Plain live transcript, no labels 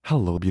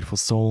Hello, beautiful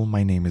soul.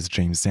 My name is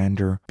James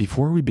Zander.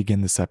 Before we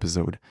begin this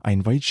episode, I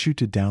invite you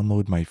to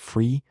download my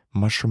free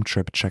mushroom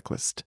trip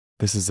checklist.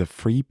 This is a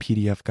free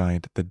PDF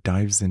guide that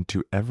dives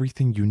into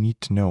everything you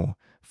need to know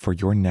for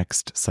your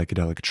next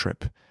psychedelic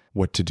trip.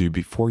 What to do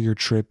before your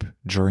trip,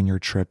 during your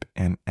trip,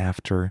 and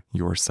after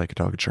your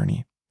psychedelic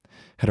journey.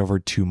 Head over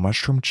to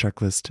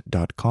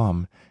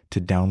mushroomchecklist.com to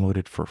download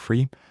it for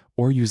free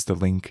or use the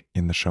link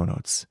in the show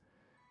notes.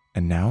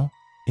 And now,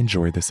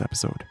 enjoy this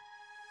episode.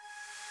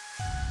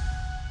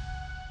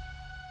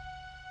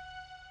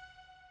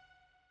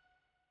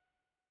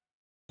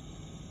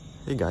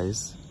 Hey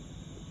guys,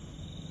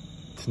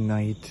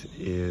 tonight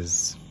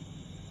is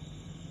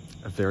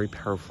a very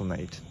powerful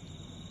night,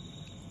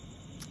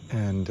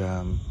 and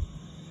I'm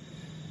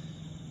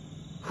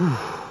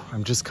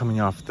just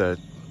coming off the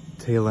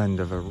tail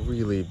end of a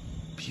really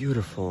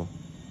beautiful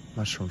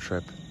mushroom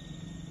trip,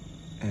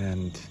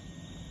 and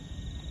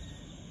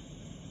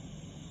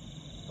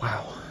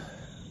wow,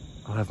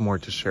 I'll have more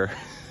to share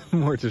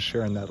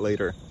on that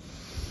later.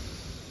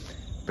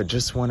 But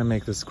just want to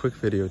make this quick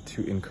video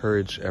to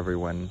encourage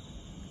everyone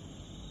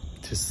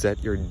to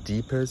set your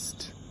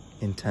deepest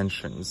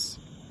intentions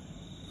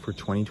for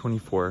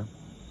 2024.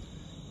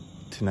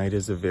 Tonight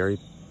is a very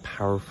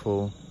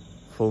powerful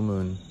full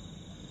moon.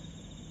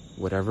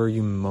 Whatever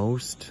you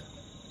most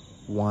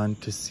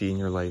want to see in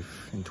your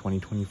life in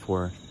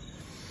 2024,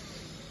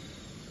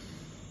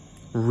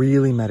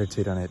 really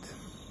meditate on it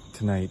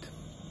tonight.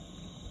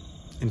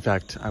 In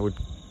fact, I would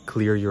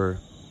clear your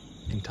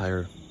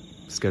entire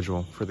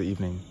schedule for the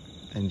evening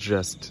and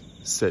just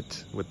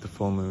sit with the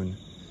full moon,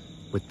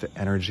 with the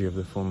energy of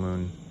the full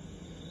moon,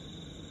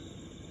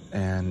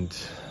 and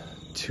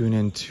tune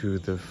into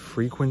the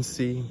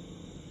frequency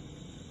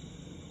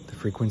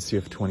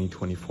of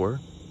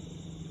 2024,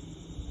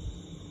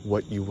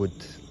 what you would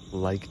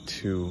like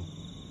to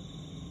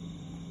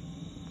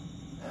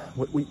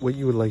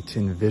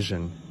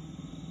envision.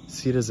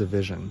 See it as a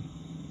vision.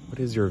 What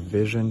is your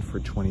vision for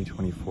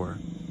 2024?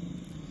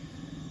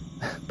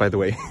 By the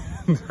way,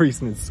 the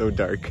reason it's so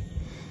dark,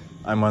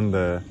 I'm on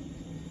the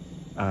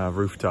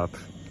rooftop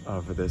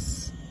of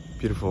this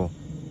beautiful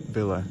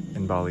villa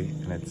in Bali,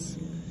 and it's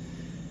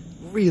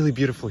really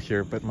beautiful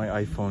here, but my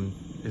iPhone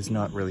is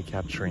not really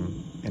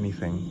capturing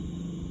anything.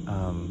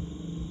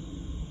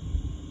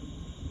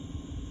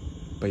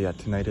 But yeah,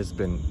 tonight has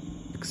been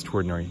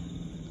extraordinary.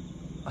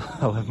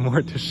 I'll have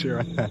more to share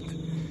on that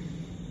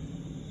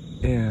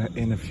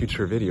in a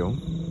future video.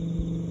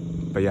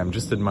 But yeah, I'm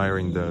just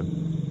admiring the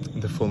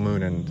full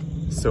moon,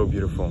 and so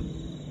beautiful.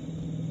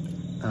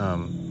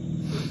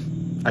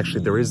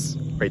 Actually,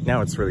 right now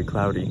it's really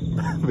cloudy,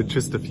 but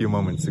just a few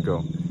moments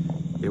ago,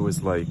 it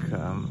was like,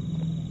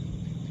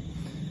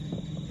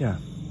 yeah,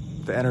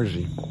 the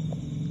energy,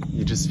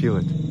 you just feel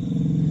it.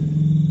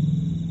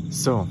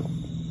 So,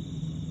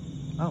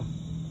 oh,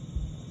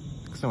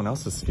 someone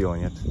else is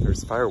feeling it.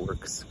 There's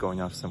fireworks going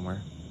off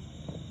somewhere.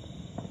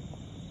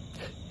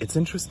 It's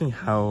interesting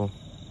how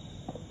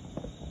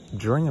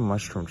during a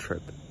mushroom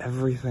trip,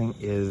 everything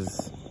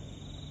is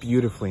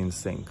beautifully in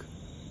sync.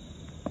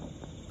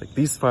 Like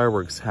these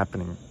fireworks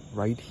happening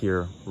right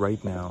here,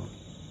 right now,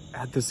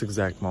 at this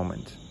exact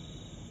moment,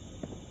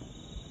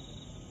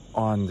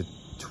 on the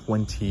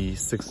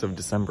 26th of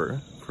December,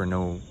 for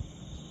no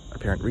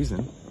apparent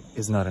reason,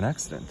 is not an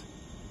accident.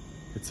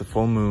 It's a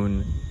full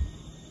moon.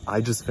 I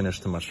just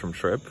finished the mushroom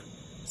trip,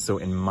 so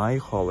in my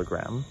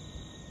hologram,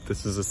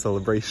 this is a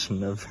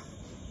celebration of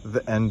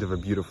the end of a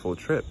beautiful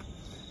trip.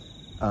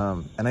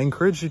 And I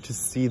encourage you to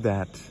see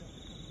that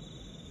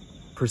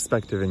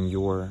perspective in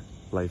your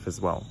life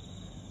as well.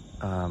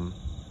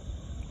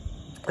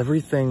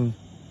 Every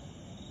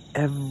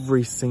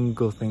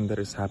single thing that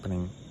is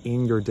happening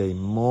in your day,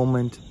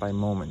 moment by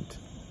moment,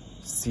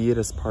 see it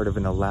as part of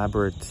an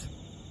elaborate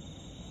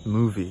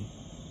movie.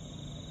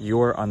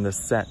 You're on the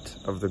set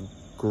of the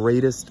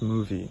greatest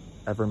movie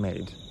ever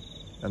made,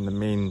 and the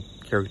main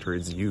character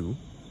is you.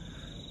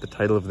 The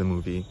title of the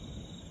movie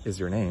is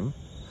your name,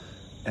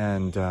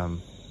 and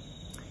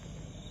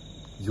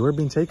you're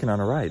being taken on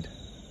a ride,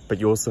 but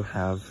you also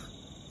have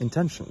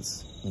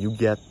intentions. You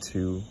get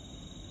to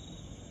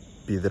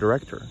be the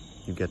director.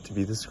 You get to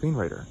be the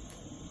screenwriter.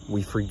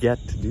 We forget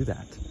to do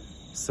that.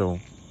 So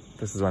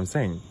this is what I'm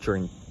saying.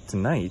 During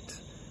tonight,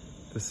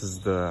 this is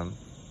the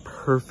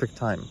perfect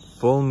time.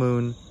 Full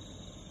moon,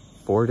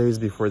 4 days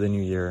before the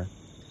new year.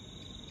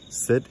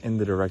 Sit in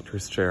the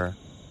director's chair.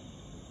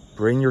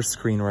 Bring your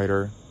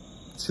screenwriter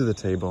to the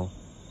table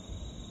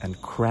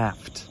and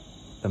craft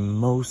the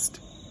most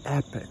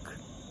epic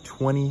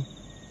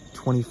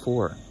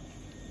 2024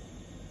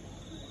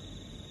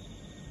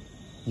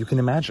 you can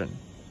imagine.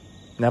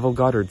 Neville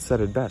Goddard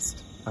said it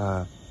best.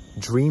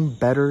 Dream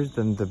better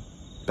than the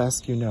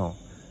best you know.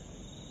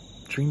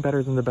 Dream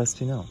better than the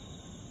best you know.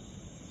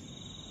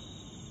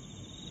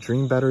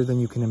 Dream better than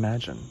you can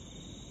imagine.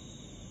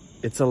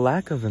 It's a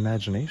lack of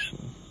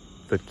imagination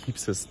that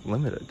keeps us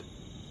limited.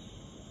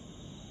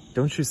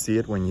 Don't you see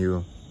it when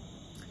you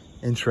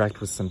interact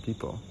with some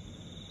people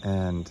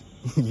and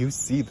you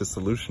see the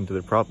solution to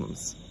their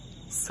problems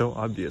so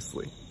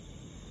obviously?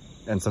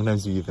 And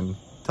sometimes you even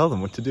tell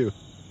them what to do.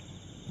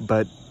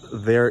 But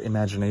their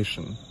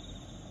imagination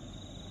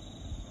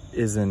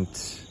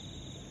isn't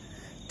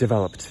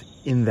developed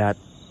in that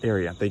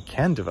area. They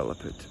can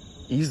develop it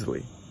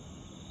easily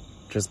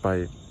just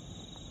by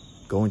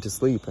going to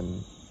sleep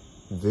and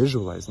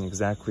visualizing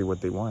exactly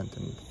what they want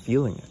and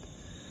feeling it.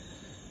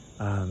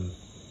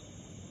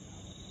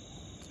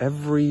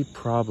 Every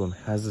problem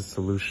has a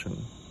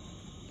solution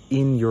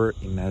in your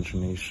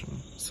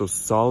imagination. So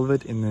solve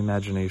it in the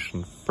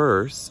imagination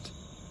first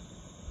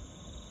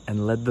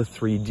and let the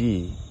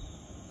 3D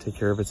take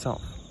care of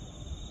itself.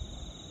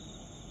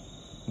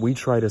 We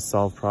try to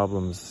solve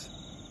problems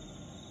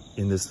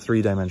in this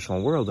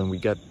three-dimensional world and we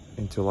get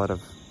into a lot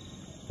of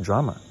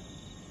drama.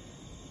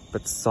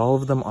 But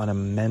solve them on a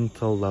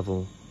mental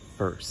level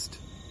first.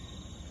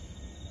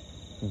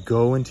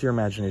 Go into your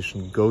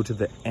imagination, go to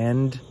the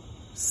end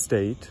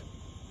state.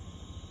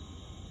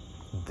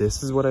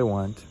 This is what I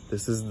want.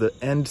 This is the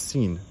end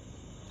scene,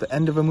 the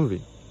end of a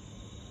movie,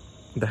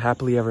 the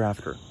happily ever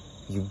after.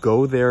 You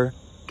go there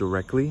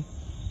directly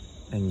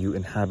and you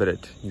inhabit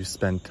it. You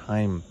spend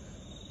time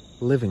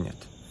living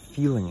it,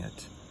 feeling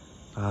it.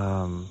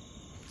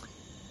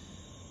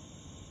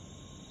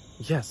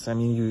 Yes, I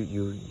mean,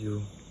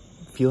 you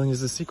feeling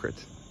is a secret,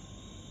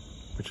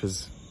 which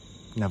is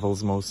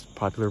Neville's most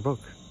popular book.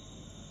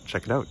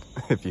 Check it out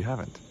if you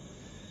haven't.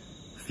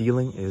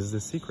 Feeling is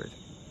the secret.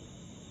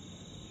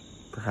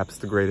 Perhaps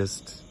the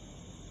greatest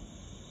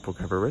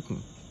book ever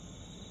written.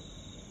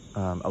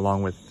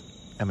 Along with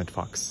Emmett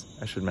Fox,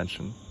 I should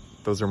mention.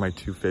 Those are my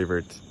two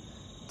favorite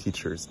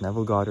teachers,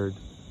 Neville Goddard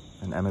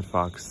and Emmett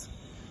Fox.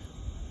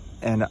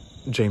 And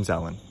James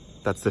Allen.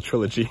 That's the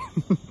trilogy.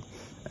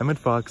 Emmett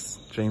Fox,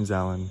 James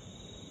Allen,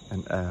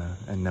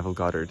 and Neville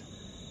Goddard.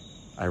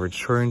 I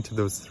return to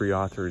those three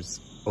authors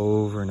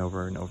over and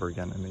over and over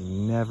again, and they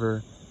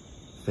never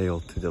fail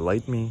to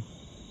delight me,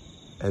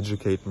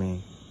 educate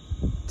me,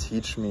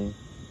 teach me.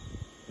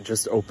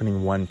 Just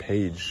opening one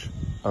page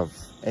of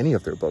any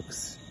of their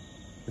books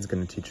is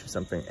going to teach you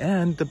something.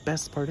 And the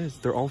best part is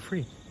they're all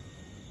free.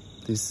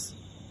 These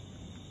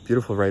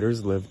beautiful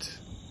writers lived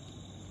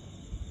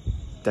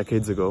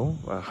decades ago,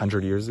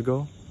 100 years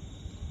ago.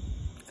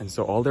 And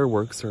so all their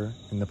works are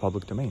in the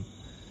public domain.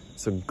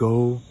 So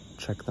go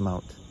check them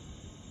out.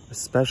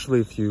 Especially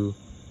if you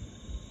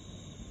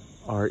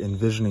are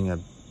envisioning a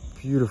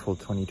beautiful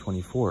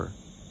 2024.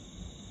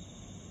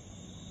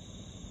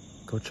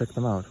 Go check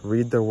them out.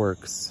 Read their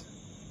works.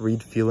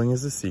 Read Feeling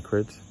is a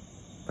Secret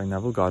by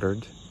Neville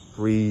Goddard.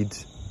 Read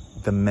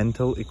The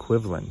Mental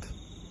Equivalent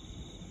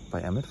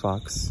by Emmett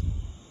Fox.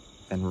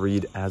 And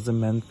read As a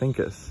Man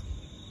Thinketh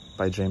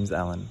by James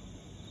Allen.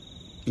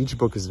 Each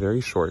book is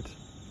very short.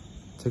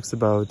 It takes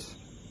about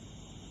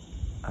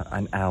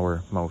an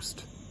hour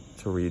most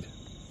to read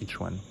each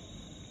one.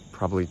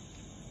 Probably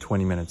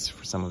 20 minutes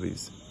for some of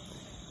these.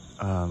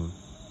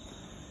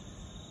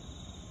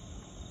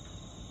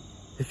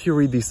 If you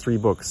read these three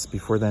books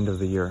before the end of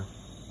the year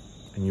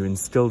and you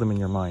instill them in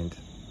your mind,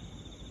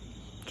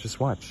 just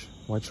watch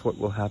what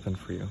will happen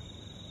for you.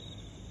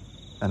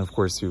 And of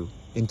course you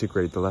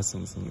integrate the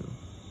lessons and you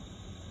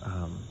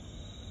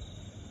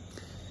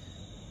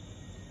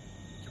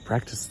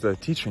practice the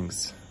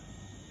teachings.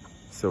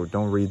 So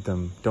don't read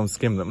them, don't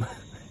skim them,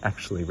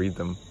 actually read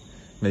them.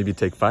 Maybe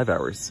take 5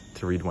 hours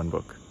to read one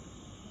book.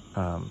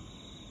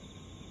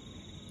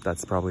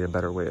 That's probably a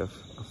better way of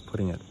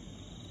putting it.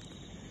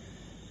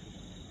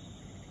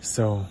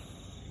 So,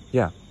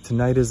 yeah,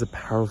 tonight is a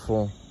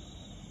powerful,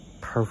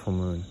 powerful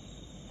moon.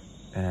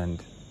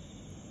 And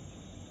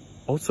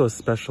also a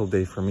special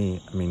day for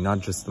me. I mean, not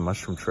just the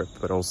mushroom trip,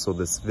 but also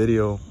this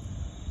video,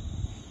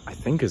 I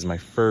think is my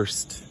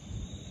first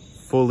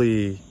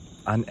fully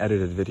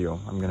unedited video.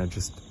 I'm gonna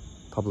just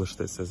publish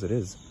this as it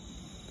is.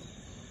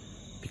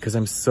 Because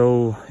I'm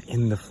so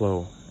in the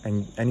flow.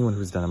 And anyone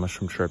who's done a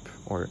mushroom trip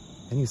or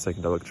any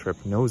psychedelic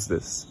trip knows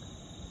this.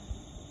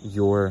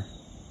 You're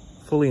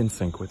fully in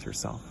sync with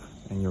yourself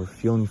and you're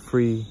feeling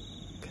free,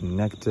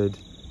 connected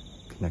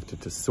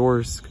to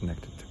source,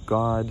 connected to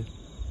God.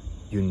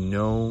 You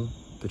know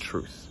the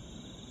truth,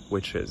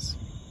 which is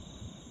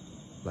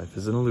life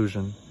is an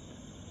illusion.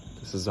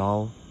 This is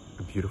all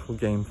a beautiful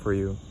game for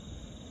you.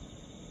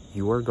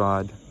 You are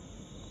God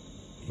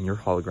in your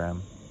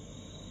hologram.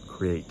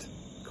 Create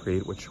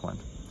what you want.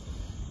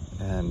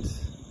 And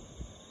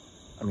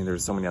I mean,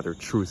 there's so many other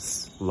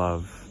truths: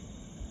 love,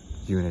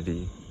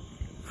 unity,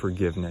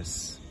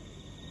 forgiveness.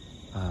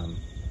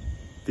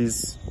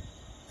 These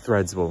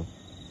threads will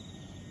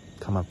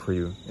come up for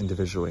you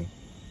individually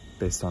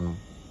based on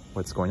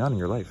what's going on in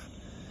your life.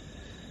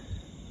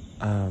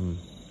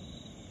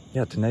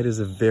 Yeah, tonight is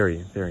a very,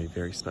 very,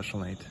 very special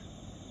night.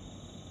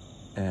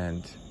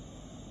 And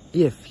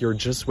if you're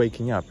just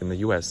waking up in the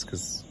US,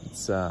 because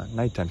it's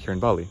nighttime here in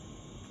Bali,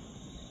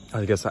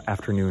 I guess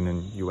afternoon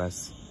in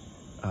US.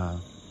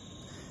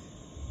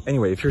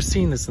 Anyway, if you're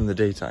seeing this in the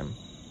daytime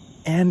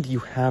and you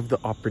have the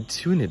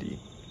opportunity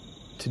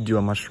to do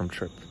a mushroom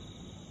trip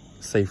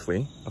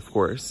safely, of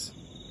course,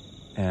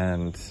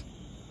 and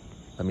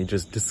let me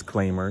just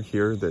disclaimer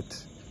here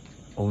that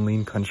only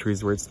in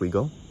countries where it's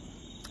legal.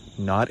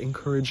 Not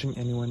encouraging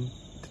anyone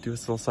to do a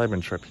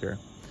psilocybin trip here.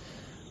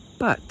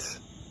 But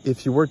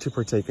if you were to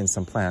partake in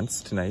some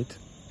plants tonight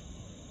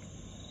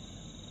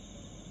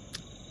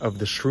of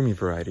the shroomy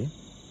variety,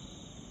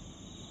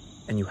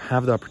 and you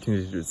have the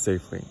opportunity to do it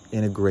safely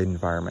in a great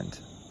environment,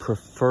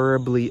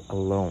 preferably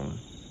alone,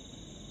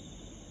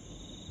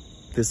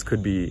 this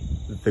could be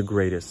the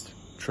greatest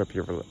trip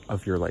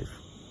of your life.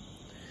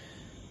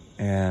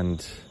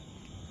 And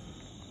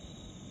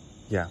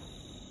yeah,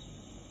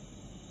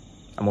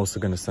 I'm also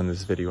going to send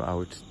this video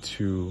out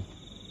to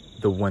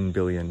the 1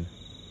 billion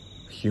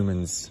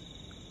humans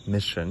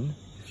mission.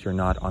 If you're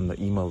not on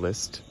the email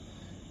list,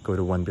 go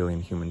to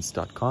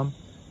 1billionhumans.com.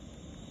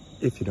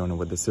 If you don't know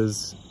what this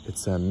is,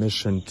 it's a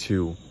mission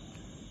to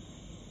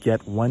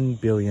get 1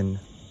 billion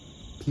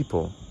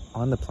people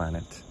on the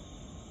planet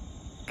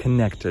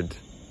connected,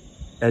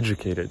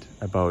 educated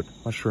about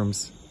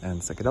mushrooms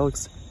and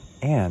psychedelics.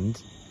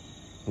 And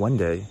one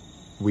day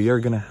we are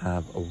going to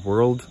have a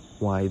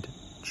worldwide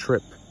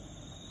trip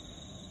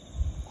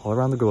all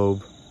around the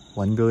globe,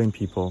 1 billion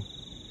people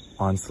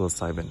on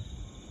psilocybin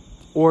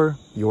or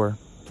your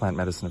plant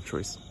medicine of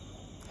choice.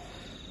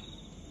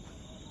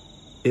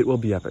 It will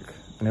be epic,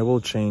 and it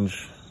will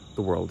change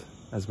the world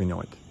as we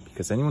know it.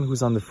 Because anyone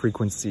who's on the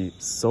frequency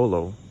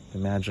solo,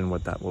 imagine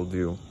what that will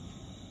do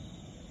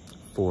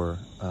for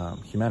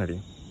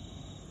humanity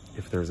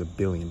if there's 1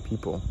 billion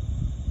people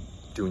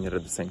doing it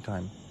at the same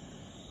time.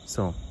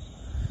 So,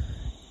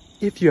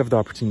 if you have the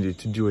opportunity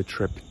to do a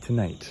trip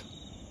tonight,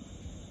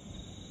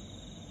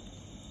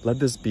 let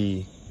this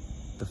be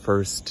the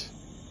first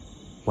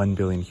 1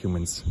 billion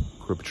humans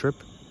group trip.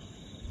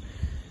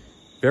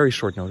 Very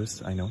short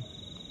notice, I know.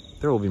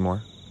 There will be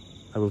more.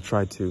 I will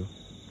try to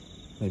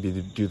maybe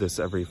do this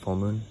every full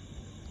moon.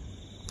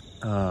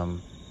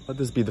 Let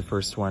this be the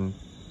first one.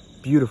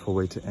 Beautiful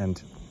way to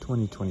end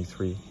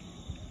 2023.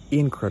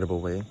 Incredible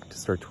way to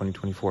start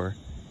 2024.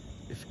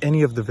 If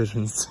any of the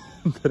visions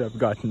that I've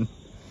gotten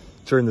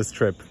during this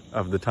trip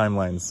of the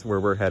timelines where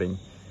we're heading,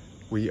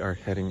 we are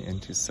heading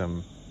into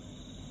some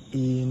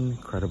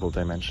incredible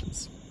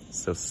dimensions.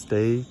 So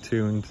stay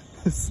tuned,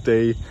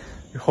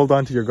 hold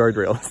on to your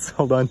guardrails,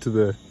 hold on to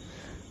the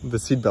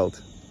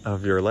seatbelt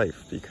of your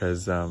life,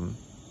 because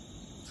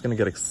it's gonna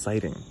get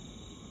exciting.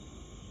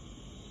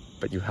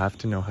 But you have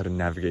to know how to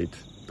navigate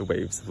the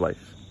waves of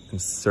life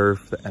and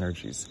surf the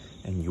energies,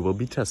 and you will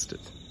be tested.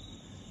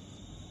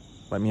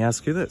 Let me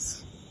ask you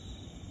this.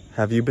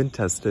 Have you been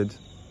tested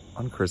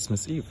on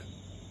Christmas Eve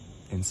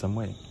in some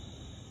way?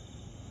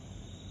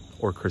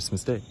 Or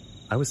Christmas Day?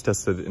 I was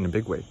tested in a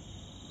big way.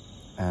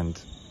 And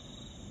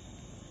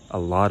a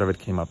lot of it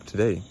came up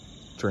today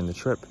during the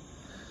trip.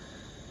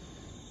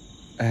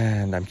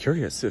 And I'm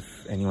curious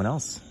if anyone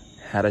else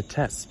had a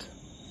test,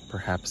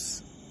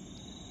 perhaps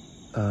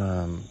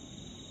a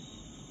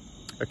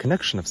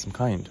connection of some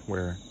kind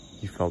where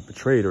you felt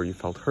betrayed, or you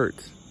felt hurt,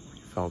 or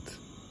you felt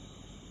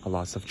a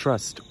loss of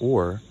trust,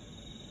 or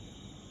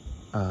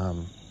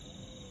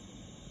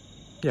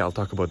yeah, I'll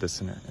talk about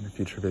this in a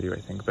future video, I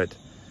think. But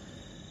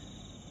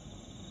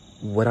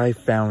what I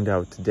found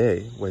out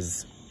today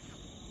was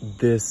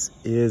this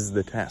is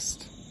the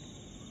test.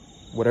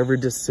 Whatever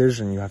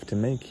decision you have to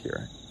make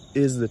here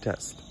is the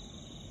test,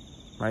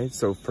 right?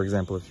 So, for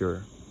example, if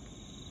you're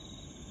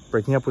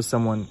breaking up with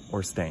someone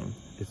or staying,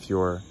 if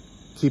you're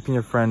keeping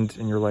your friend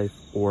in your life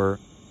or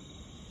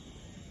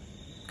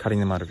cutting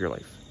them out of your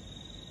life,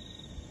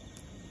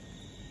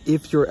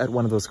 if you're at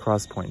one of those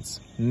cross points,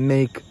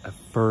 make a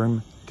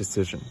firm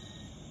decision.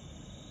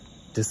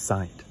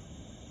 Decide.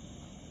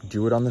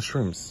 Do it on the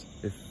shrooms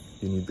if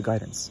you need the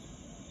guidance.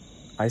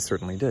 I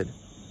certainly did.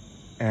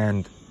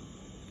 And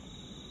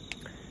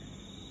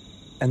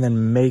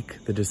then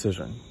make the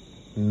decision.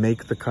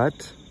 Make the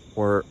cut,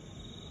 or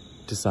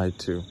decide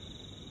to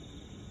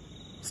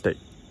stay.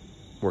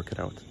 Work it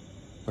out.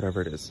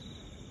 Whatever it is.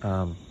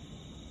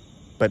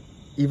 But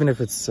even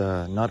if it's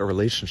not a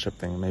relationship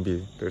thing,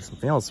 maybe there's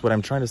something else. What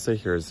I'm trying to say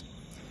here is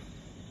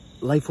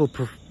life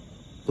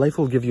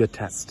will give you a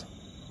test.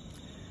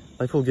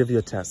 Life will give you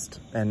a test.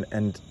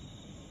 And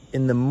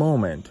in the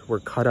moment, we're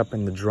caught up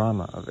in the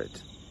drama of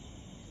it.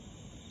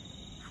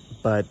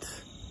 But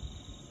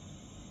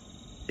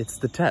it's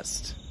the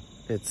test.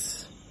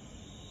 It's...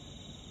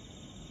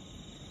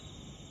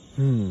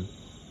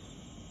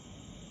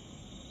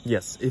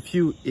 Yes, if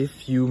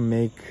you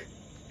make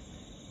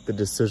the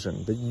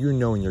decision that you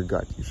know in your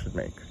gut you should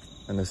make,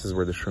 and this is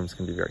where the shrooms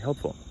can be very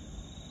helpful,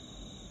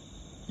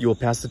 you will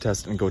pass the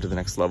test and go to the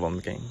next level in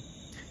the game.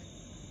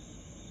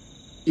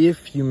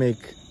 If you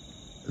make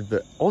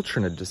the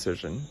alternate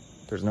decision,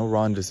 there's no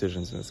wrong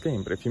decisions in this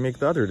game, but if you make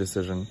the other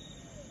decision,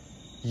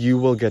 you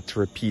will get to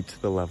repeat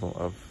the level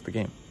of the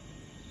game.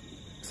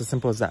 It's as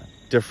simple as that.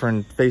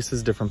 Different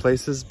faces, different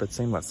places, but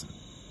same lesson.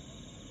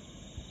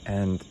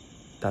 And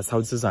that's how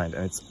it's designed,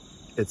 and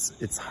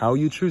it's how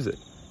you choose it.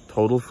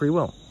 Total free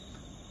will.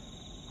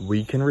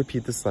 We can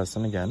repeat this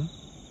lesson again,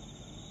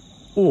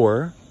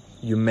 or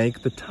you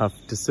make the tough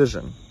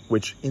decision,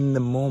 which in the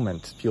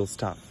moment feels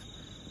tough.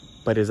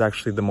 but is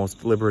actually the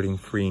most liberating,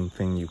 freeing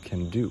thing you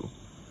can do.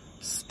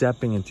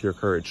 Stepping into your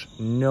courage,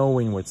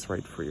 knowing what's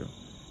right for you.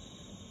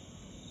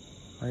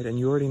 Right? And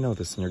you already know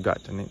this in your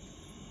gut. And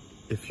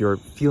if you're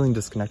feeling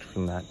disconnected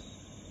from that,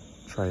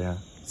 try a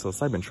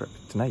psilocybin trip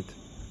tonight,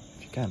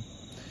 if you can.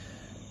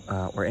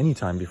 Or any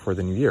time before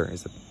the new year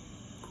is a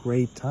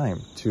great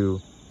time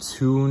to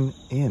tune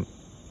in.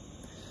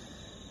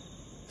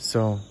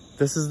 So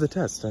this is the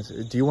test.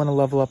 Do you want to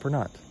level up or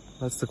not?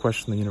 That's the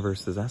question the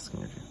universe is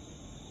asking of you.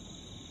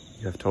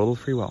 You have total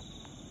free will.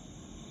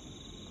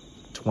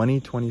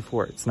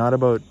 2024. It's not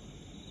about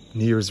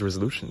New Year's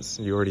resolutions.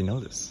 You already know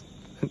this.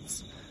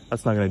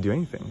 That's not going to do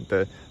anything.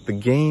 The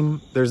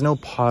game, there's no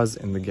pause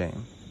in the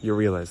game. You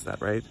realize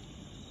that, right?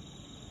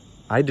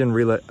 I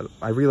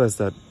realized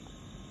that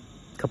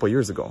a couple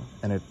years ago,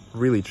 and it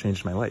really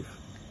changed my life.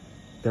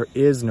 There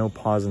is no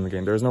pause in the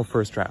game. There is no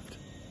first draft.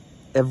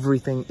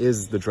 Everything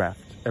is the draft.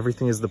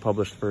 Everything is the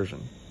published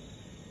version.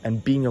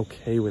 And being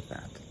okay with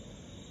that.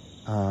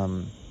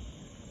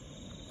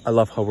 I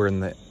love how we're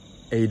in the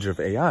age of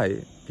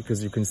AI,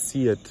 because you can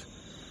see it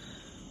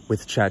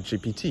with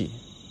ChatGPT.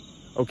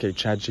 Okay,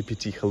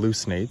 ChatGPT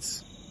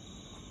hallucinates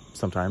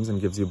sometimes and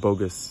gives you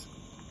bogus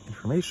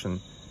information,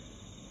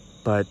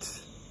 but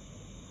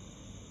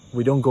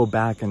we don't go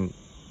back and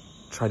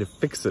try to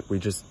fix it. We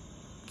just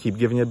keep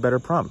giving it better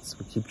prompts.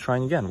 We keep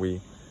trying again.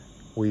 We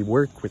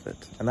work with it.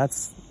 And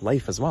that's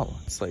life as well.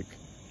 It's like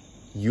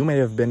you may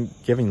have been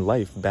giving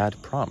life bad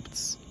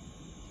prompts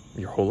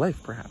your whole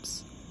life,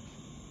 perhaps.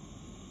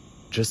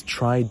 Just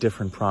try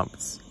different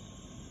prompts.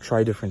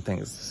 Try different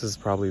things. This is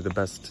probably the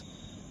best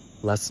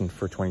lesson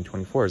for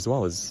 2024 as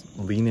well, is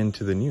lean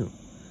into the new.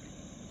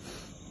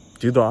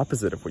 Do the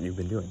opposite of what you've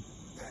been doing.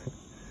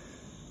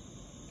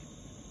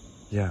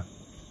 Yeah.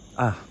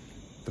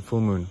 The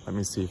full moon. Let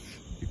me see if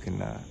you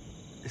can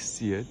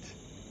see it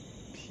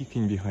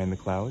peeking behind the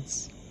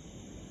clouds.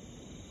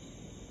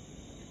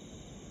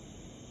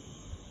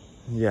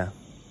 Yeah.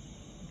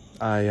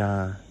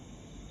 I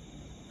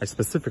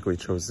specifically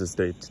chose this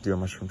date to do a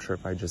mushroom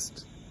trip. I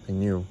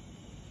knew.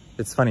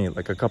 It's funny,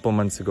 like a couple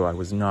months ago, I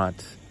was not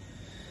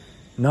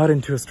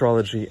into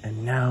astrology,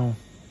 and now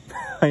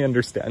I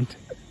understand.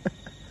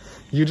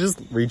 You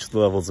just reach the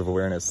levels of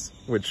awareness,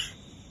 which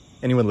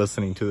anyone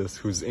listening to this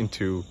who's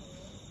into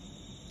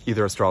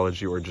either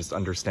astrology or just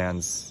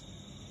understands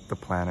the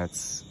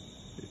planets.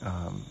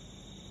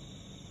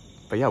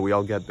 But yeah, we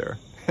all get there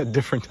at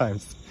different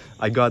times.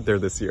 I got there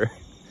this year.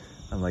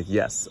 I'm like,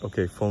 yes,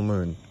 okay, full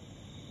moon.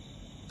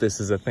 This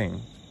is a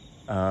thing.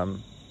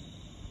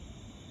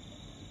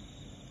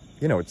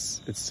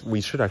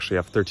 We should actually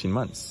have 13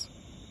 months,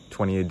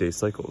 28-day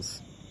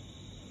cycles.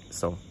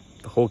 So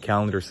the whole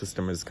calendar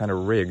system is kind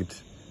of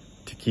rigged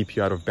to keep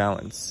you out of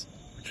balance,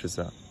 which is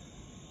a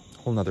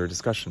whole nother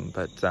discussion.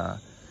 But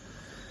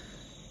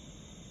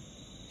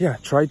yeah,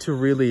 try to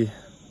really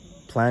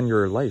plan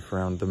your life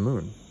around the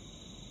moon,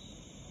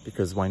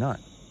 because why not?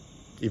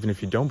 Even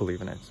if you don't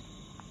believe in it.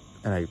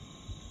 And I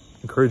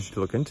encourage you to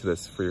look into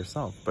this for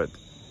yourself, but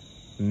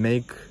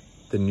make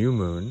the new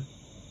moon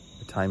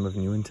a time of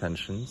new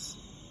intentions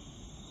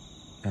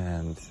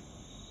and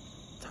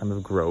time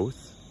of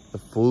growth. The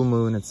full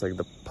moon, it's like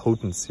the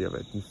potency of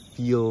it. You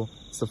feel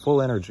it's the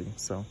full energy.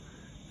 So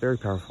very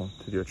powerful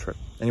to do a trip.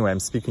 Anyway, I'm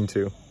preaching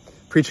to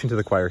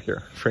the choir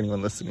here for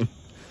anyone listening.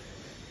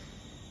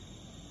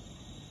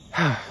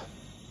 I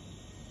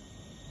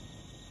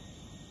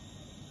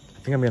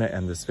think I'm going to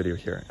end this video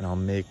here, and I'll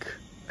make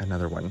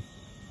another one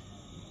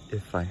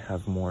if I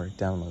have more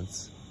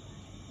downloads.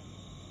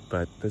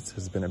 But this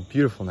has been a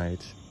beautiful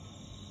night,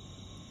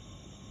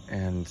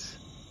 and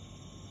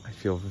I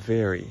feel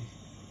very,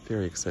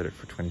 very excited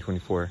for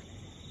 2024.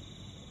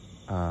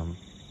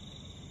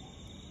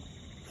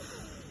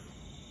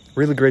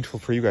 Really grateful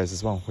for you guys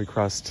as well. We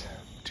crossed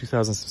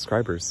 2,000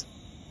 subscribers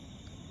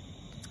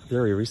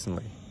very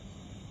recently.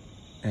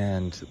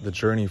 And the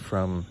journey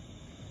from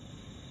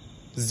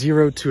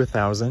 0 to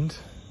 1,000,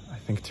 I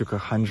think took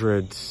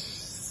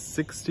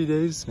 160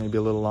 days, maybe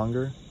a little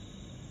longer.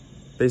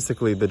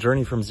 Basically, the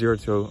journey from 0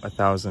 to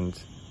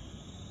 1,000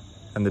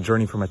 and the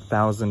journey from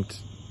 1,000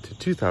 to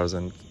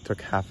 2,000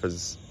 took half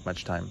as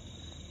much time.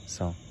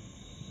 So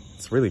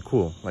it's really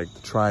cool. Like,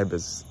 the tribe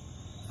is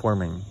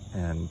forming,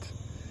 and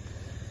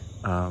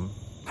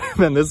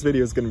man, this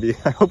video is going to be,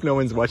 I hope no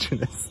one's watching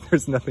this.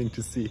 There's nothing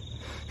to see.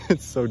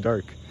 It's so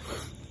dark.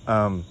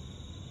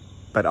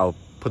 But I'll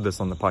put this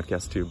on the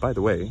podcast too. By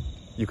the way,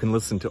 you can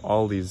listen to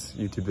all these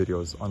YouTube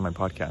videos on my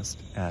podcast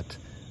at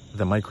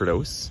The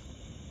Microdose.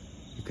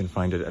 You can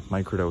find it at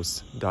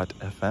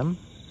microdose.fm.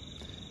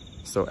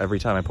 So every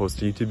time I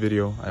post a YouTube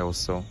video, I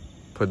also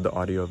put the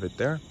audio of it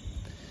there.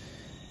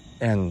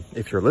 And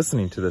if you're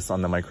listening to this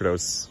on The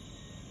Microdose,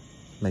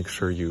 make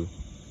sure you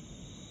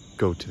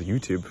go to the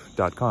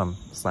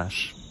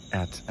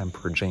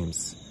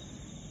youtube.com/@EmperorJames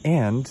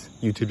and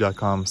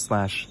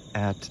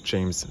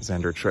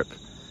youtube.com/@JamesZanderTrip.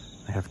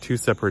 I have 2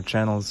 separate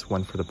channels,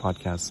 one for the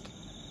podcast,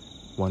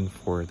 one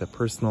for the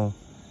personal.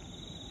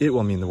 It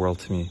will mean the world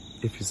to me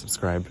if you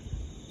subscribe.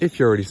 If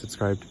you're already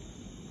subscribed,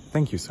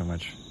 thank you so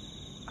much.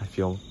 I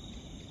feel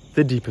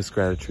the deepest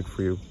gratitude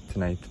for you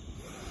tonight.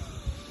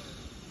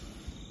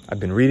 I've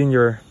been reading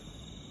your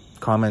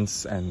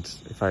comments, and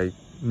if I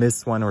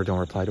miss one or don't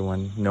reply to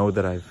one, know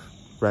that I've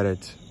read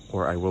it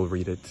or I will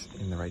read it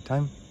in the right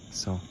time.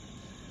 So,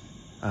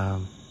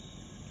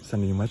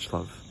 sending you much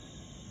love,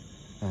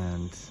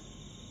 and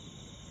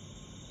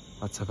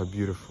let's have a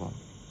beautiful,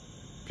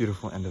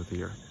 beautiful end of the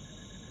year.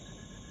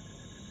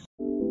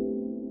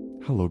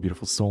 Hello,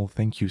 beautiful soul.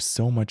 Thank you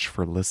so much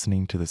for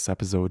listening to this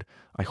episode.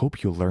 I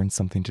hope you learned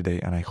something today,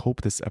 and I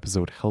hope this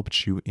episode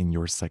helped you in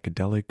your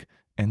psychedelic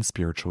and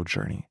spiritual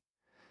journey.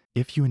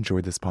 If you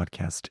enjoyed this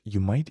podcast,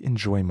 you might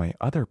enjoy my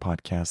other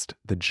podcast,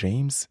 The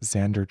James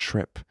Xander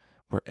Trip,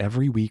 where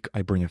every week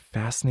I bring a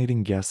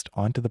fascinating guest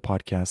onto the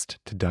podcast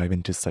to dive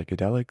into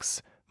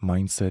psychedelics,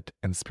 mindset,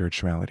 and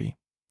spirituality.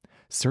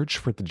 Search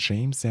for The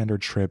James Xander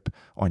Trip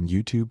on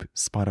YouTube,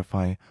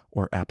 Spotify,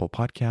 or Apple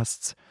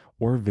Podcasts,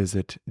 or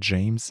visit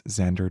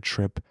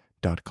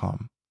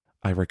jamesxandertrip.com.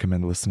 I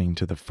recommend listening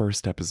to the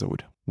first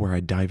episode, where I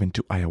dive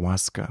into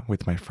ayahuasca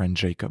with my friend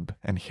Jacob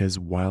and his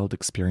wild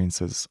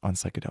experiences on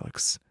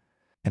psychedelics.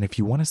 And if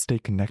you want to stay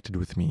connected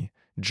with me,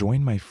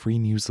 join my free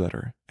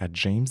newsletter at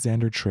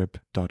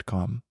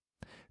jamesxandertrip.com.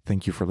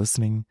 Thank you for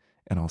listening,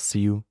 and I'll see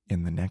you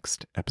in the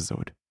next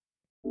episode.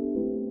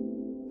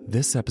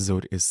 This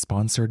episode is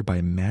sponsored by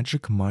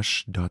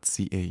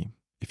magicmush.ca.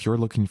 If you're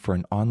looking for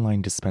an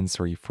online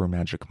dispensary for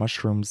magic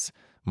mushrooms,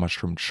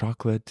 mushroom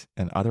chocolate,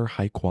 and other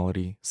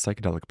high-quality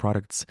psychedelic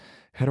products,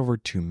 head over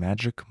to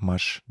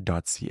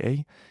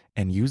magicmush.ca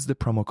and use the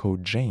promo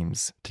code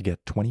JAMES to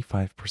get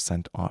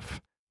 25% off.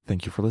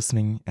 Thank you for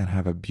listening, and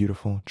have a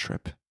beautiful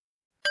trip.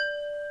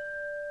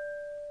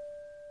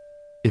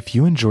 If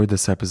you enjoyed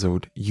this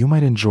episode, you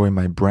might enjoy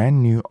my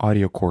brand new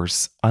audio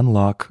course,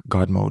 Unlock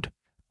God Mode.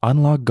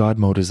 Unlock God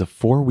Mode is a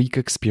 4-week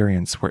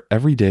experience where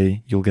every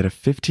day you'll get a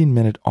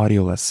 15-minute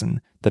audio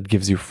lesson that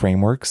gives you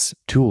frameworks,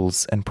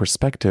 tools, and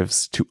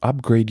perspectives to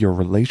upgrade your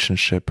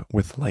relationship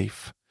with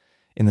life.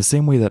 In the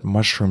same way that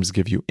mushrooms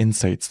give you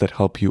insights that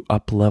help you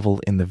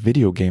up-level in the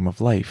video game of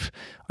life,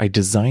 I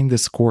designed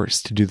this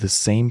course to do the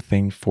same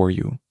thing for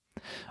you.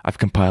 I've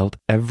compiled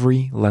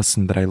every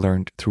lesson that I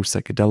learned through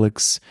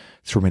psychedelics,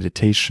 through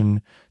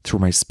meditation, through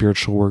my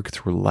spiritual work,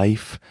 through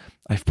life.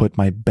 I've put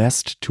my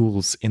best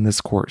tools in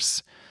this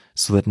course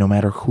so that no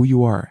matter who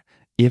you are,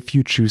 if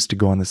you choose to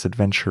go on this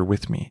adventure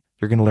with me,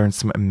 you're going to learn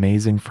some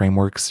amazing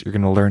frameworks. You're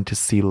going to learn to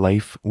see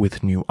life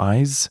with new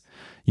eyes.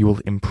 You will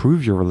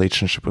improve your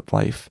relationship with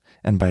life,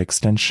 and by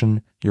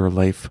extension, your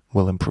life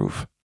will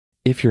improve.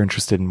 If you're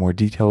interested in more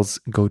details,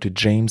 go to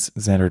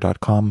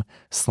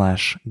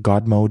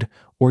jamesxander.com/godmode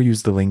or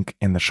use the link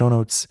in the show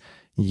notes.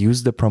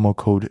 Use the promo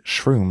code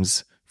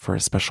SHROOMS for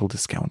a special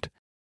discount.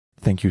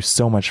 Thank you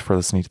so much for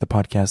listening to the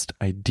podcast.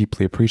 I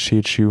deeply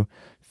appreciate you.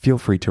 Feel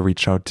free to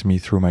reach out to me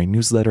through my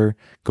newsletter.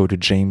 Go to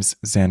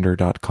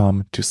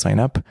jamesxander.com to sign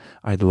up.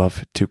 I'd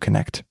love to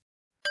connect.